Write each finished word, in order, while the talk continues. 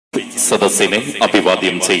സദസ്സിനെ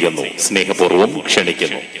അഭിവാദ്യം ചെയ്യുന്നു, സ്നേഹപൂർവ്വം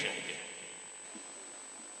ക്ഷണിക്കുന്നു.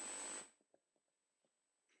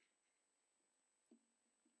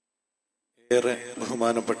 ഏറെ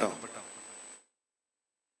ബഹുമാനപ്പെട്ട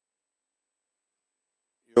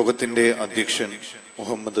യോഗത്തിന്റെ അധ്യക്ഷൻ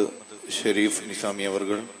മുഹമ്മദ് ഷരീഫ് നിസാമി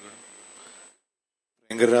അവർകൾ,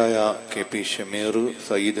 പ്രിയങ്കരായ KP ഷമീർ,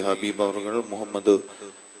 സയ്യിദ് ഹബീബ് അവർകൾ, മുഹമ്മദ്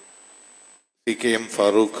CKM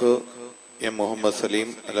ഫാറൂഖ്, M മുഹമ്മദ് സലീം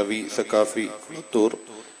അലവി, സക്കാഫി കുളത്തൂർ,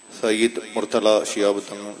 സയ്യിദ് മുർത്തല ഷിയാബ്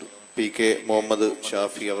തങ്ങൾ, PK മുഹമ്മദ്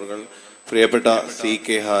ഷാഫി അവർകൾ, പ്രിയപ്പെട്ട CK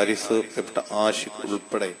ഹാരിസ്, പ്രിയപ്പെട്ട ആഷിഖ്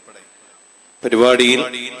ഉൾപ്പെടെ പരിപാടിയിൽ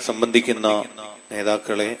സംബന്ധിക്കുന്ന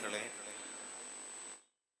നേതാക്കളെ,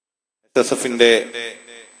 SSFന്റെ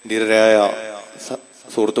ധീരരായ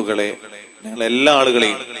സുഹൃത്തുക്കളെ, ഞങ്ങൾ എല്ലാ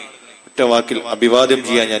ആളുകളെയും ഒറ്റവാക്കിൽ അഭിവാദ്യം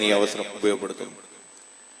ചെയ്യാൻ ഞാൻ ഈ അവസരം ഉപയോഗപ്പെടുത്തുന്നു.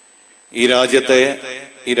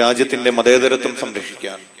 ഈ രാജ്യത്തിന്റെ മതേതരത്വം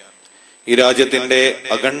സംരക്ഷിക്കാൻ, ഈ രാജ്യത്തിന്റെ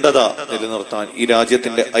അഖണ്ഡത നിലനിർത്താൻ, ഈ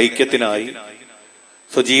രാജ്യത്തിന്റെ ഐക്യത്തിനായി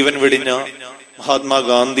സ്വജീവൻ വെടിഞ്ഞ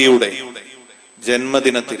മഹാത്മാഗാന്ധിയുടെ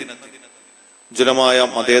ജന്മദിനത്തിൽ ഉജ്ജ്വലമായ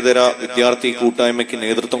മതേതര വിദ്യാർത്ഥി കൂട്ടായ്മയ്ക്ക്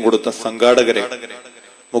നേതൃത്വം കൊടുത്ത സംഘാടകരെ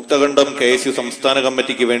മുക്തകണ്ഠം KSU സംസ്ഥാന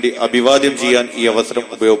കമ്മിറ്റിക്ക് വേണ്ടി അഭിവാദ്യം ചെയ്യാൻ ഈ അവസരം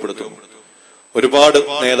ഉപയോഗപ്പെടുത്തുന്നു. ഒരുപാട്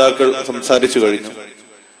നേതാക്കൾ സംസാരിച്ചു കഴിഞ്ഞു.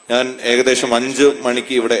 ഞാൻ ഏകദേശം 5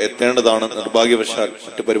 മണിക്ക് ഇവിടെ എത്തേണ്ടതാണ്. നിർഭാഗ്യവശാൽ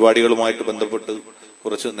മറ്റു പരിപാടികളുമായിട്ട് ബന്ധപ്പെട്ട്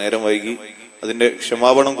കുറച്ച് നേരം വൈകി. അതിന്റെ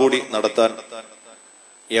ക്ഷമാപണം കൂടി നടത്താൻ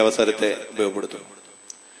ഈ അവസരത്തെ ഉപയോഗപ്പെടുത്തുന്നു.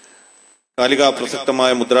 കാലിക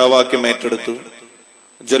പ്രസക്തമായ മുദ്രാവാക്യം ഏറ്റെടുത്ത്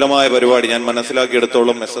ഉജ്ജ്വലമായ പരിപാടി ഞാൻ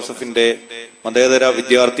മനസ്സിലാക്കിയെടുത്തോളം SSFന്റെ മതേതര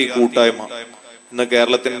വിദ്യാർത്ഥി കൂട്ടായ്മ ഇന്ന്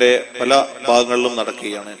കേരളത്തിന്റെ പല ഭാഗങ്ങളിലും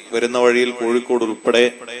നടക്കുകയാണ്. വരുന്ന വഴിയിൽ കോഴിക്കോട് ഉൾപ്പെടെ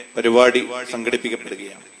പരിപാടി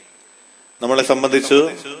സംഘടിപ്പിക്കപ്പെടുകയാണ്. നമ്മളെ സംബന്ധിച്ച്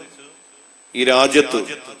ഈ രാജ്യത്ത്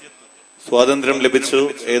സ്വാതന്ത്ര്യം ലഭിച്ച്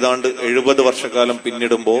ഏതാണ്ട് 70 വർഷക്കാലം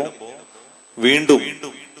പിന്നിടുമ്പോ വീണ്ടും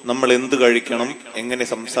നമ്മൾ എന്ത് കഴിക്കണം, എങ്ങനെ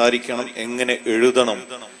സംസാരിക്കണം, എങ്ങനെ എഴുതണം,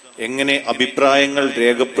 എങ്ങനെ അഭിപ്രായങ്ങൾ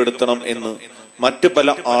രേഖപ്പെടുത്തണം എന്ന് മറ്റു പല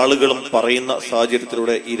ആളുകളും പറയുന്ന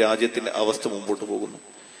സാഹചര്യത്തിലൂടെ ഈ രാജ്യത്തിന്റെ അവസ്ഥ മുമ്പോട്ട് പോകുന്നു.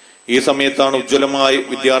 ഈ സമയത്താണ് ഉജ്ജ്വലമായ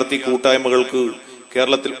വിദ്യാർത്ഥി കൂട്ടായ്മകൾക്ക്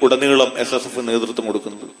കേരളത്തിൽ ഉടനീളം SSF നേതൃത്വം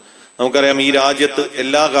കൊടുക്കുന്നത്. നമുക്കറിയാം, ഈ രാജ്യത്ത്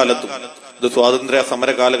എല്ലാ കാലത്തും, ഇത് സ്വാതന്ത്ര്യ സമര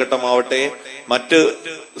കാലഘട്ടമാവട്ടെ മറ്റ്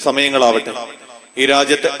സമയങ്ങളാവട്ടെ, ഈ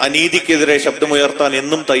രാജ്യത്ത് അനീതിക്കെതിരെ ശബ്ദമുയർത്താൻ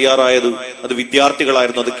എന്നും തയ്യാറായത് അത്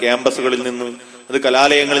വിദ്യാർത്ഥികളായിരുന്നു. അത് ക്യാമ്പസുകളിൽ നിന്ന്, അത്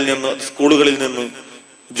കലാലയങ്ങളിൽ നിന്ന്, അത് സ്കൂളുകളിൽ നിന്ന്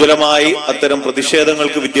ഉജ്ജ്വലമായി അത്തരം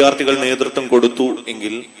പ്രതിഷേധങ്ങൾക്ക് വിദ്യാർത്ഥികൾ നേതൃത്വം കൊടുത്തു.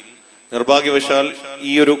 എങ്കിൽ നിർഭാഗ്യവശാൽ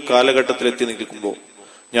ഈ ഒരു കാലഘട്ടത്തിൽ എത്തി നിൽക്കുമ്പോൾ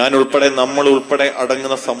ഞാൻ ഉൾപ്പെടെ, നമ്മൾ ഉൾപ്പെടെ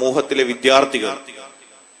അടങ്ങുന്ന സമൂഹത്തിലെ വിദ്യാർത്ഥികൾ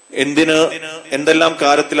എന്തെല്ലാം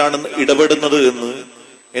കാര്യത്തിലാണ് ഇടപെടുന്നത് എന്ന്,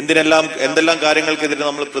 എന്തെല്ലാം കാര്യങ്ങൾക്കെതിരെ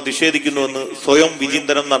നമ്മൾ പ്രതിഷേധിക്കുന്നുവെന്ന് സ്വയം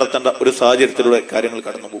വിചിന്തനം നടത്തേണ്ട ഒരു സാഹചര്യത്തിലൂടെ കാര്യങ്ങൾ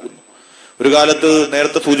കടന്നു പോകുന്നു. ഒരു കാലത്ത്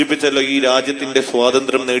നേരത്തെ സൂചിപ്പിച്ചല്ലോ, ഈ രാജ്യത്തിന്റെ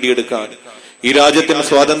സ്വാതന്ത്ര്യം നേടിയെടുക്കാൻ,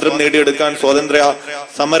 സ്വാതന്ത്ര്യ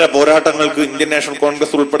സമര പോരാട്ടങ്ങൾക്ക് ഇന്ത്യൻ നാഷണൽ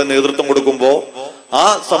കോൺഗ്രസ് ഉൾപ്പെടെ നേതൃത്വം കൊടുക്കുമ്പോ ആ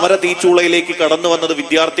സമര തീച്ചൂളയിലേക്ക് കടന്നു വന്നത്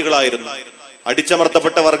വിദ്യാർത്ഥികളായിരുന്നു.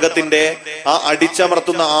 അടിച്ചമർത്തപ്പെട്ട വർഗത്തിന്റെ, ആ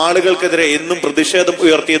അടിച്ചമർത്തുന്ന ആളുകൾക്കെതിരെ എന്നും പ്രതിഷേധം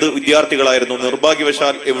ഉയർത്തിയത് വിദ്യാർത്ഥികളായിരുന്നു.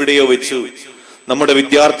 നിർഭാഗ്യവശാൽ എവിടെയോ വെച്ച് നമ്മുടെ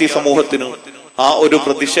വിദ്യാർത്ഥി സമൂഹത്തിന് ആ ഒരു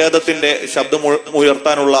പ്രതിഷേധത്തിന്റെ ശബ്ദം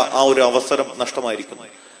ഉയർത്താനുള്ള ആ ഒരു അവസരം നഷ്ടമായിരിക്കുന്നു.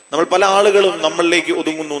 നമ്മൾ പല ആളുകളും നമ്മളിലേക്ക്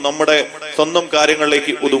ഒതുങ്ങുന്നു, നമ്മുടെ സ്വന്തം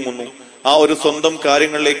കാര്യങ്ങളിലേക്ക് ഒതുങ്ങുന്നു. ആ ഒരു സ്വന്തം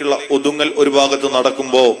കാര്യങ്ങളിലേക്കുള്ള ഒതുങ്ങൽ ഒരു ഭാഗത്ത്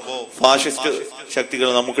നടക്കുമ്പോ ഫാഷിസ്റ്റ് ശക്തികൾ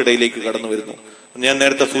നമുക്കിടയിലേക്ക് കടന്നു വരുന്നു. ഞാൻ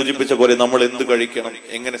നേരത്തെ സൂചിപ്പിച്ച പോലെ നമ്മൾ എന്ത് കഴിക്കണം,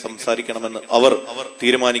 എങ്ങനെ സംസാരിക്കണമെന്ന് അവർ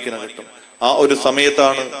തീരുമാനിക്കുന്ന ഘട്ടം. ആ ഒരു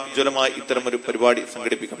സമയത്താണ് ഉജ്ജ്വലമായി ഇത്തരം ഒരു പരിപാടി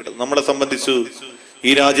സംഘടിപ്പിക്കപ്പെട്ടത്. നമ്മളെ സംബന്ധിച്ച്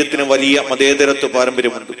ഈ രാജ്യത്തിന് വലിയ മതേതരത്വ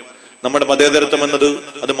പാരമ്പര്യമുണ്ട്. നമ്മുടെ മതേതരത്വം എന്നത്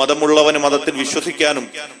അത് മതമുള്ളവന് മതത്തിൽ വിശ്വസിക്കാനും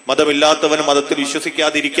മതമില്ലാത്തവന് മതത്തിൽ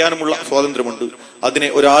വിശ്വസിക്കാതിരിക്കാനുമുള്ള സ്വാതന്ത്ര്യമുണ്ട്. അതിനെ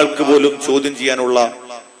ഒരാൾക്ക് പോലും ചോദ്യം ചെയ്യാനുള്ള,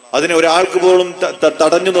 അതിനെ ഒരാൾക്ക് പോലും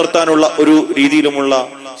തടഞ്ഞു നിർത്താനുള്ള ഒരു രീതിയിലുമുള്ള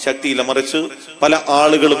ശക്തിയില്ല. മറിച്ച് പല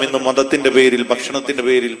ആളുകളും ഇന്ന് മതത്തിന്റെ പേരിൽ, ഭക്ഷണത്തിന്റെ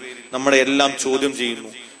പേരിൽ നമ്മളെ എല്ലാം ചോദ്യം ചെയ്യുന്നു.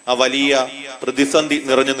 ആ വലിയ പ്രതിസന്ധി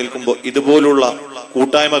നിറഞ്ഞു നിൽക്കുമ്പോൾ ഇതുപോലുള്ള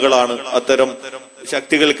കൂട്ടായ്മകളാണ് അത്തരം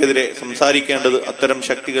ശക്തികൾക്കെതിരെ സംസാരിക്കേണ്ടത്, അത്തരം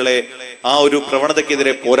ശക്തികളെ, ആ ഒരു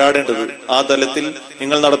പ്രവണതയ്ക്കെതിരെ പോരാടേണ്ടത്. ആ തലത്തിൽ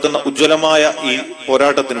നിങ്ങൾ നടത്തുന്ന ഉജ്ജ്വലമായ ഈ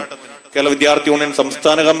പോരാട്ടത്തിന് കേരള വിദ്യാർത്ഥി യൂണിയൻ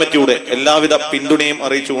സംസ്ഥാന കമ്മിറ്റിയുടെ എല്ലാവിധ പിന്തുണയും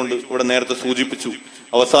അറിയിച്ചുകൊണ്ട് ഇവിടെ നേരത്തെ സൂചിപ്പിച്ചു,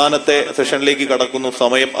 അവസാനത്തെ സെഷനിലേക്ക് കടക്കുന്നു,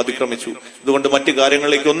 സമയം അതിക്രമിച്ചു. ഇതുകൊണ്ട് മറ്റു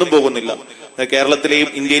കാര്യങ്ങളിലേക്ക് ഒന്നും പോകുന്നില്ല. കേരളത്തിലെയും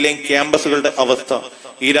ഇന്ത്യയിലെയും ക്യാമ്പസുകളുടെ അവസ്ഥ,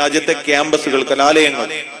 ഈ രാജ്യത്തെ ക്യാമ്പസുകൾ, കലാലയങ്ങൾ,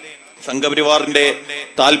 സംഘപരിവാറിന്റെ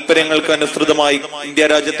താല്പര്യങ്ങൾക്ക് അനുസൃതമായി ഇന്ത്യ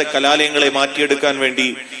രാജ്യത്തെ കലാലയങ്ങളെ മാറ്റിയെടുക്കാൻ വേണ്ടി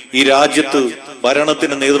ഈ രാജ്യത്ത്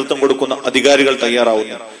ഭരണത്തിന് നേതൃത്വം കൊടുക്കുന്ന അധികാരികൾ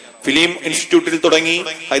തയ്യാറാവുന്നു. ഫിലിം ഇൻസ്റ്റിറ്റ്യൂട്ടിൽ തുടങ്ങി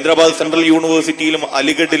ഹൈദരാബാദ് സെൻട്രൽ യൂണിവേഴ്സിറ്റിയിലും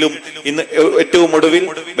അലിഗഡിലും ഇന്ന് ഏറ്റവും ഒടുവിൽ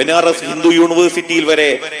ബനാറസ് ഹിന്ദു യൂണിവേഴ്സിറ്റിയിൽ വരെ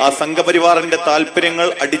ആ സംഘപരിവാറിന്റെ താല്പര്യങ്ങൾ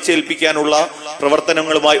അടിച്ചേൽപ്പിക്കാനുള്ള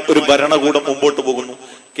പ്രവർത്തനങ്ങളുമായി ഒരു ഭരണകൂടം മുമ്പോട്ട് പോകുന്നു.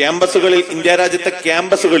 ക്യാമ്പസുകളിൽ, ഇന്ത്യ രാജ്യത്തെ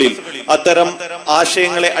ക്യാമ്പസുകളിൽ അത്തരം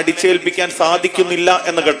ആശയങ്ങളെ അടിച്ചേൽപ്പിക്കാൻ സാധിക്കുന്നില്ല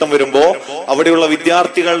എന്ന ഘട്ടം വരുമ്പോ അവിടെയുള്ള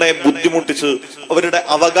വിദ്യാർത്ഥികളെ ബുദ്ധിമുട്ടിച്ച് അവരുടെ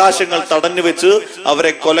അവകാശങ്ങൾ തടഞ്ഞുവെച്ച്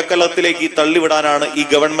അവരെ കൊലക്കലത്തിലേക്ക് തള്ളിവിടാനാണ് ഈ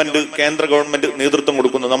ഗവൺമെന്റ്, കേന്ദ്ര ഗവൺമെന്റ് നേതൃത്വം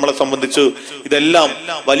കൊടുക്കുന്നത്. നമ്മളെ സംബന്ധിച്ച് ഇതെല്ലാം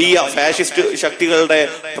വലിയ ഫാഷിസ്റ്റ് ശക്തികളുടെ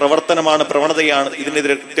പ്രവർത്തനമാണ്, പ്രവണതയാണ്.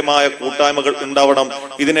 ഇതിനെതിരെ കൃത്യമായ കൂട്ടായ്മകൾ ഉണ്ടാവണം.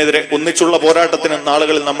 ഇതിനെതിരെ ഒന്നിച്ചുള്ള പോരാട്ടത്തിന്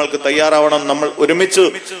നാളുകളിൽ നമ്മൾക്ക് തയ്യാറാവണം. നമ്മൾ ഒരുമിച്ച്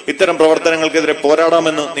ഇത്തരം പ്രവർത്തനങ്ങൾക്കെതിരെ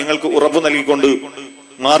പോരാടാമെന്ന് നിങ്ങൾക്ക് ഉറപ്പു നൽകിക്കൊണ്ട്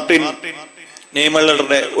മാർട്ടിൻ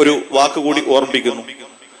നെയ്മള്ളറുടെ ഒരു വാക്കുകൂടി ഓർമ്മിപ്പിക്കുന്നു.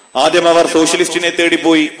 ആദ്യം അവർ സോഷ്യലിസ്റ്റിനെ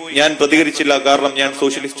തേടിപ്പോയി, ഞാൻ പ്രതികരിച്ചില്ല, കാരണം ഞാൻ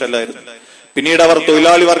സോഷ്യലിസ്റ്റ് അല്ലായിരുന്നു. പിന്നീട് അവർ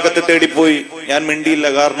തൊഴിലാളി വർഗത്തെ തേടിപ്പോയി, ഞാൻ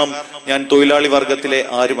മിണ്ടിയില്ല, കാരണം ഞാൻ തൊഴിലാളി വർഗത്തിലെ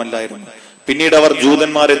ആരുമല്ലായിരുന്നു. പിന്നീട് അവർ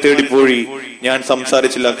ജൂതന്മാരെ തേടിപ്പോയി, ഞാൻ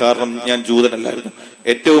സംസാരിച്ചില്ല, കാരണം ഞാൻ ജൂതനല്ലായിരുന്നു.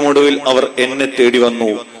 ഏറ്റവും ഒടുവിൽ അവർ എന്നെ തേടി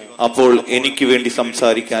വന്നു. അപ്പോൾ എനിക്ക് വേണ്ടി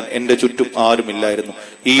സംസാരിക്കാൻ എന്റെ ചുറ്റും ആരുമില്ലായിരുന്നു.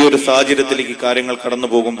 ഈ ഒരു സാഹചര്യത്തിലേക്ക് കാര്യങ്ങൾ കടന്നു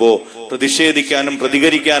പോകുമ്പോൾ പ്രതിഷേധിക്കാനും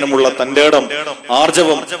പ്രതികരിക്കാനുമുള്ള തന്റെ ഇടം,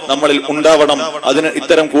 ആർജവം നമ്മളിൽ ഉണ്ടാവണം. അതിന്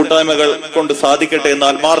ഇത്തരം കൂട്ടായ്മകൾ കൊണ്ട് സാധിക്കട്ടെ എന്ന്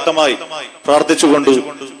ആത്മാർത്ഥമായി പ്രാർത്ഥിച്ചുകൊണ്ട്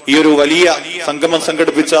ഈ ഒരു വലിയ സംഗമം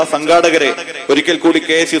സംഘടിപ്പിച്ച സംഘാടകരെ ഒരിക്കൽ കൂടി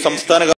KSU സംസ്ഥാന